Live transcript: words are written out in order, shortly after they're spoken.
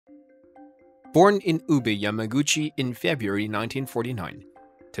Born in Ube, Yamaguchi in February 1949,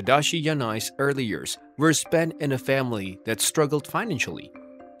 Tadashi Yanai's early years were spent in a family that struggled financially.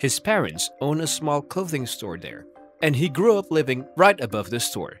 His parents owned a small clothing store there, and he grew up living right above the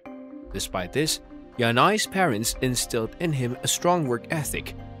store. Despite this, Yanai's parents instilled in him a strong work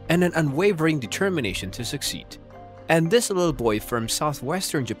ethic and an unwavering determination to succeed. And this little boy from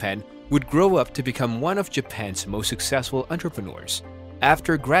southwestern Japan would grow up to become one of Japan's most successful entrepreneurs.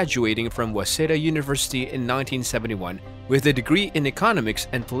 After graduating from Waseda University in 1971 with a degree in economics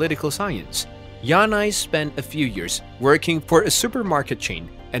and political science, Yanai spent a few years working for a supermarket chain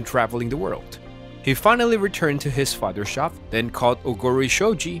and traveling the world. He finally returned to his father's shop, then called Ogori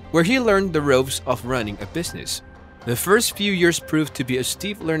Shoji, where he learned the ropes of running a business. The first few years proved to be a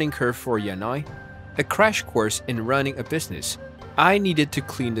steep learning curve for Yanai, a crash course in running a business. I needed to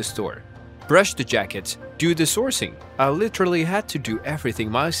clean the store, brush the jackets, do the sourcing. I literally had to do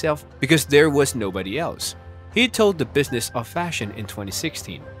everything myself because there was nobody else. He told the Business of Fashion in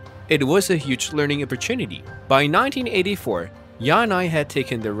 2016. It was a huge learning opportunity. By 1984, Yanai had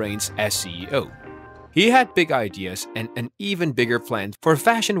taken the reins as CEO. He had big ideas and an even bigger plan for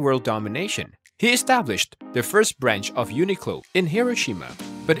fashion world domination. He established the first branch of Uniqlo in Hiroshima,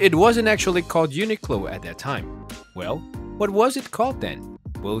 but it wasn't actually called Uniqlo at that time. Well, what was it called then?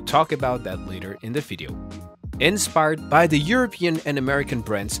 We'll talk about that later in the video. Inspired by the European and American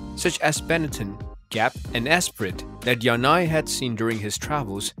brands such as Benetton, Gap, and Esprit that Yanai had seen during his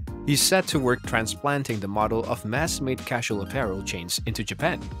travels, he set to work transplanting the model of mass-made casual apparel chains into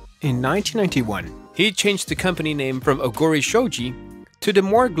Japan. In 1991, he changed the company name from Ogori Shoji to the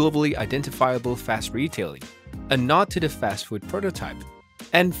more globally identifiable Fast Retailing, a nod to the fast food prototype.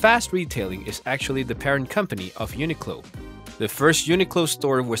 And Fast Retailing is actually the parent company of Uniqlo. The first Uniqlo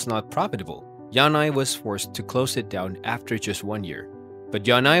store was not profitable. Yanai was forced to close it down after just 1 year. But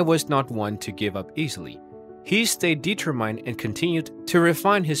Yanai was not one to give up easily. He stayed determined and continued to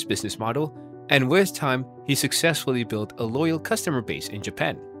refine his business model, and with time, he successfully built a loyal customer base in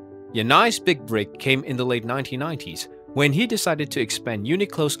Japan. Yanai's big break came in the late 1990s when he decided to expand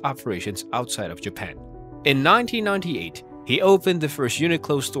Uniqlo's operations outside of Japan. In 1998, he opened the first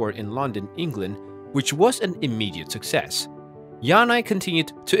Uniqlo store in London, England, which was an immediate success. Yanai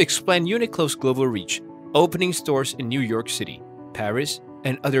continued to expand Uniqlo's global reach, opening stores in New York City, Paris,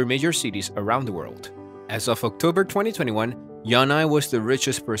 and other major cities around the world. As of October 2021, Yanai was the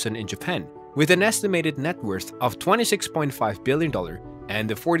richest person in Japan, with an estimated net worth of $26.5 billion and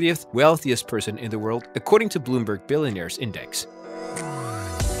the 40th wealthiest person in the world according to Bloomberg Billionaires Index.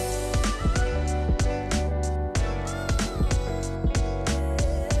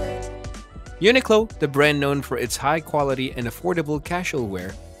 Uniqlo, the brand known for its high quality and affordable casual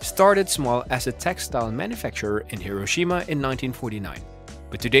wear, started small as a textile manufacturer in Hiroshima in 1949.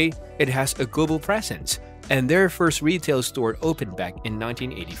 But today, it has a global presence, and their first retail store opened back in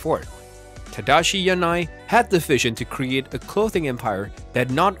 1984. Tadashi Yanai had the vision to create a clothing empire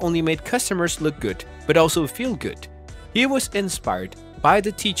that not only made customers look good, but also feel good. He was inspired by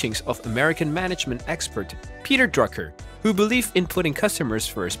the teachings of American management expert Peter Drucker, who believed in putting customers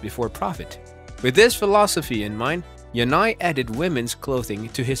first before profit. With this philosophy in mind, Yanai added women's clothing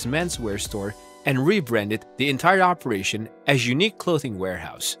to his menswear store and rebranded the entire operation as Unique Clothing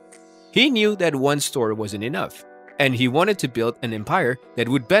Warehouse. He knew that one store wasn't enough, and he wanted to build an empire that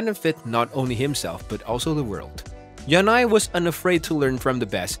would benefit not only himself but also the world. Yanai was unafraid to learn from the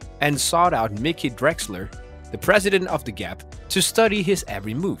best and sought out Mickey Drexler, the president of the Gap, to study his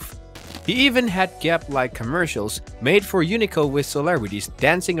every move. He even had Gap-like commercials made for Uniqlo with celebrities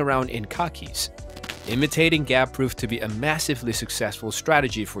dancing around in khakis. Imitating Gap proved to be a massively successful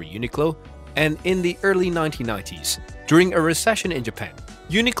strategy for Uniqlo, and in the early 1990s, during a recession in Japan,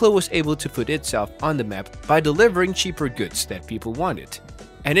 Uniqlo was able to put itself on the map by delivering cheaper goods that people wanted,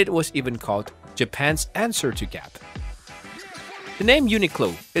 and it was even called Japan's answer to Gap. The name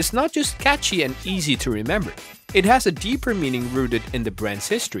Uniqlo is not just catchy and easy to remember, it has a deeper meaning rooted in the brand's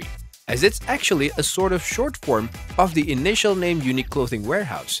history, as it's actually a sort of short form of the initial name Unique Clothing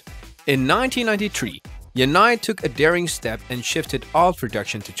Warehouse. In 1993, Yanai took a daring step and shifted all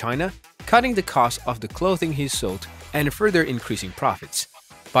production to China, cutting the cost of the clothing he sold and further increasing profits.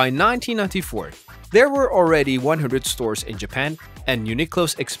 By 1994, there were already 100 stores in Japan, and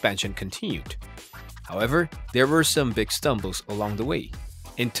Uniqlo's expansion continued. However, there were some big stumbles along the way.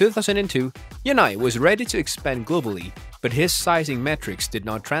 In 2002, Yanai was ready to expand globally, but his sizing metrics did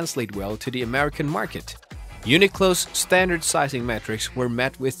not translate well to the American market. Uniqlo's standard sizing metrics were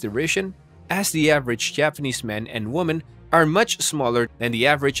met with derision, as the average Japanese man and woman are much smaller than the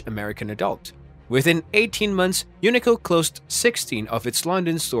average American adult. Within 18 months, Uniqlo closed 16 of its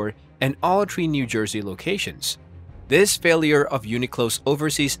London store and all 3 New Jersey locations. This failure of Uniqlo's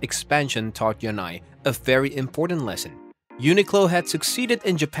overseas expansion taught Yanai a very important lesson. Uniqlo had succeeded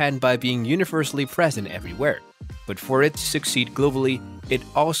in Japan by being universally present everywhere, but for it to succeed globally, it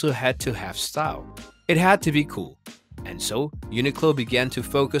also had to have style. It had to be cool. And so, Uniqlo began to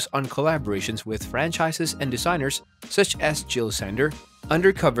focus on collaborations with franchises and designers such as Jill Sander,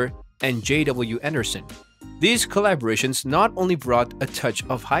 Undercover, and J.W. Anderson. These collaborations not only brought a touch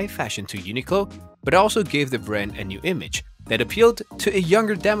of high fashion to Uniqlo, but also gave the brand a new image that appealed to a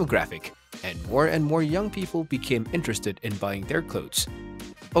younger demographic, and more young people became interested in buying their clothes.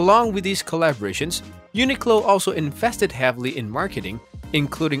 Along with these collaborations, Uniqlo also invested heavily in marketing,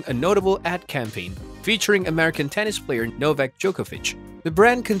 including a notable ad campaign featuring American tennis player Novak Djokovic. The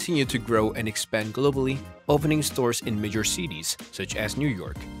brand continued to grow and expand globally, opening stores in major cities such as New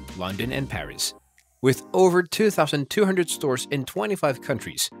York, London, and Paris. With over 2,200 stores in 25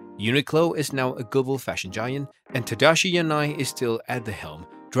 countries, Uniqlo is now a global fashion giant, and Tadashi Yanai is still at the helm,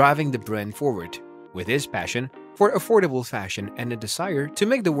 driving the brand forward, with his passion for affordable fashion and a desire to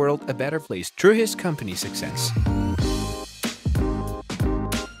make the world a better place through his company's success.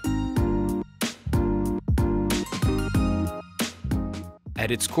 At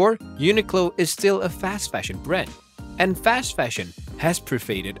its core, Uniqlo is still a fast fashion brand, and fast fashion has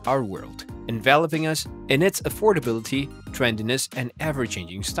pervaded our world, enveloping us in its affordability, trendiness, and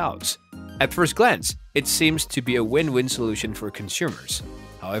ever-changing styles. At first glance, it seems to be a win-win solution for consumers.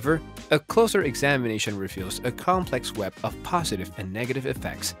 However, a closer examination reveals a complex web of positive and negative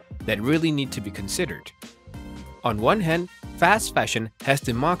effects that really need to be considered. On one hand, fast fashion has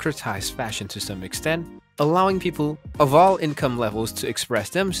democratized fashion to some extent, allowing people of all income levels to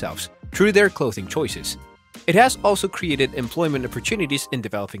express themselves through their clothing choices. It has also created employment opportunities in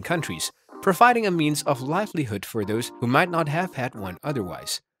developing countries, providing a means of livelihood for those who might not have had one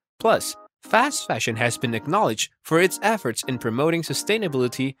otherwise. Plus, fast fashion has been acknowledged for its efforts in promoting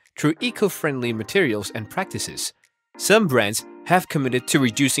sustainability through eco-friendly materials and practices. Some brands have committed to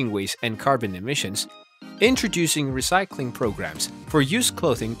reducing waste and carbon emissions, introducing recycling programs for used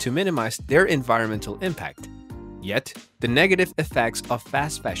clothing to minimize their environmental impact. Yet, the negative effects of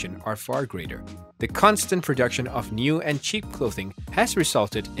fast fashion are far greater. The constant production of new and cheap clothing has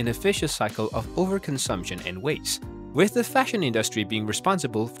resulted in a vicious cycle of overconsumption and waste, with the fashion industry being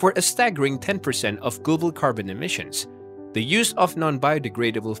responsible for a staggering 10% of global carbon emissions. The use of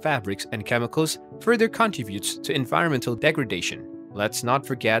non-biodegradable fabrics and chemicals further contributes to environmental degradation. Let's not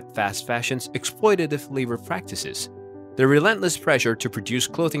forget fast fashion's exploitative labor practices. The relentless pressure to produce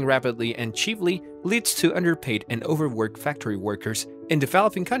clothing rapidly and cheaply leads to underpaid and overworked factory workers in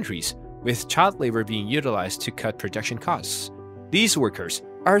developing countries, with child labor being utilized to cut production costs. These workers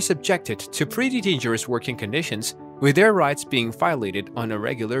are subjected to pretty dangerous working conditions, with their rights being violated on a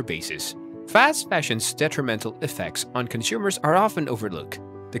regular basis. Fast fashion's detrimental effects on consumers are often overlooked.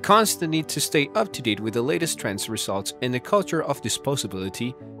 The constant need to stay up to date with the latest trends results in a culture of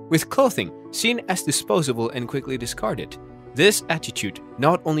disposability, with clothing seen as disposable and quickly discarded. This attitude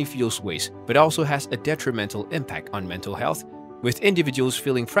not only fuels waste, but also has a detrimental impact on mental health, with individuals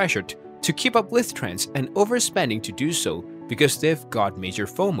feeling pressured to keep up with trends and overspending to do so because they've got major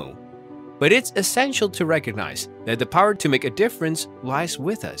FOMO. But it's essential to recognize that the power to make a difference lies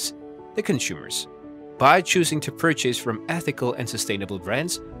with us, the consumers. By choosing to purchase from ethical and sustainable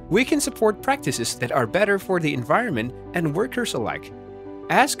brands, we can support practices that are better for the environment and workers alike.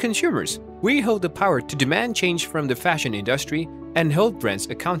 As consumers, we hold the power to demand change from the fashion industry and hold brands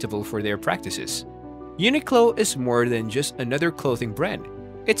accountable for their practices. Uniqlo is more than just another clothing brand.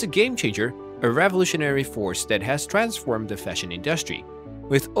 It's a game changer, a revolutionary force that has transformed the fashion industry.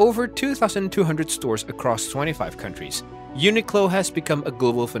 With over 2,200 stores across 25 countries, Uniqlo has become a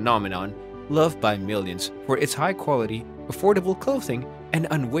global phenomenon, loved by millions for its high-quality, affordable clothing and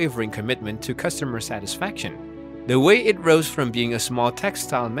unwavering commitment to customer satisfaction. The way it rose from being a small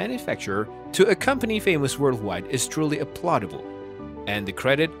textile manufacturer to a company famous worldwide is truly applaudable, and the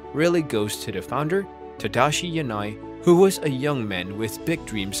credit really goes to the founder, Tadashi Yanai, who was a young man with big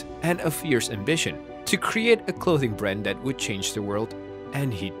dreams and a fierce ambition to create a clothing brand that would change the world,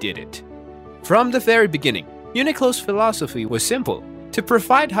 and he did it. From the very beginning, Uniqlo's philosophy was simple: to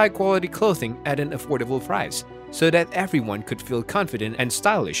provide high-quality clothing at an affordable price, so that everyone could feel confident and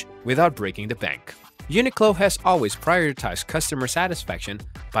stylish without breaking the bank. Uniqlo has always prioritized customer satisfaction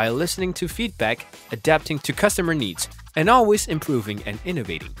by listening to feedback, adapting to customer needs, and always improving and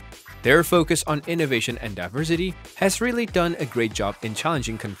innovating. Their focus on innovation and diversity has really done a great job in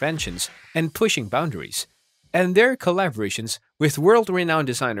challenging conventions and pushing boundaries. and their collaborations with world-renowned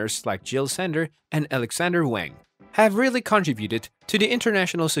designers like Jill Sander and Alexander Wang have really contributed to the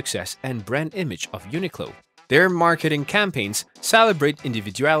international success and brand image of Uniqlo. Their marketing campaigns celebrate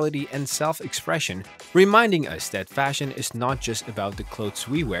individuality and self-expression, reminding us that fashion is not just about the clothes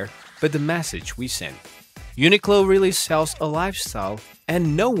we wear, but the message we send. Uniqlo really sells a lifestyle,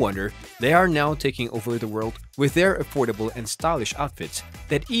 and no wonder they are now taking over the world with their affordable and stylish outfits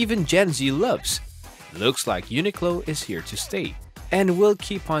that even Gen Z loves. Looks like Uniqlo is here to stay and will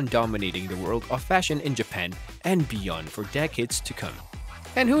keep on dominating the world of fashion in Japan and beyond for decades to come.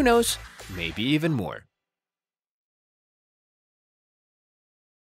 And who knows, maybe even more.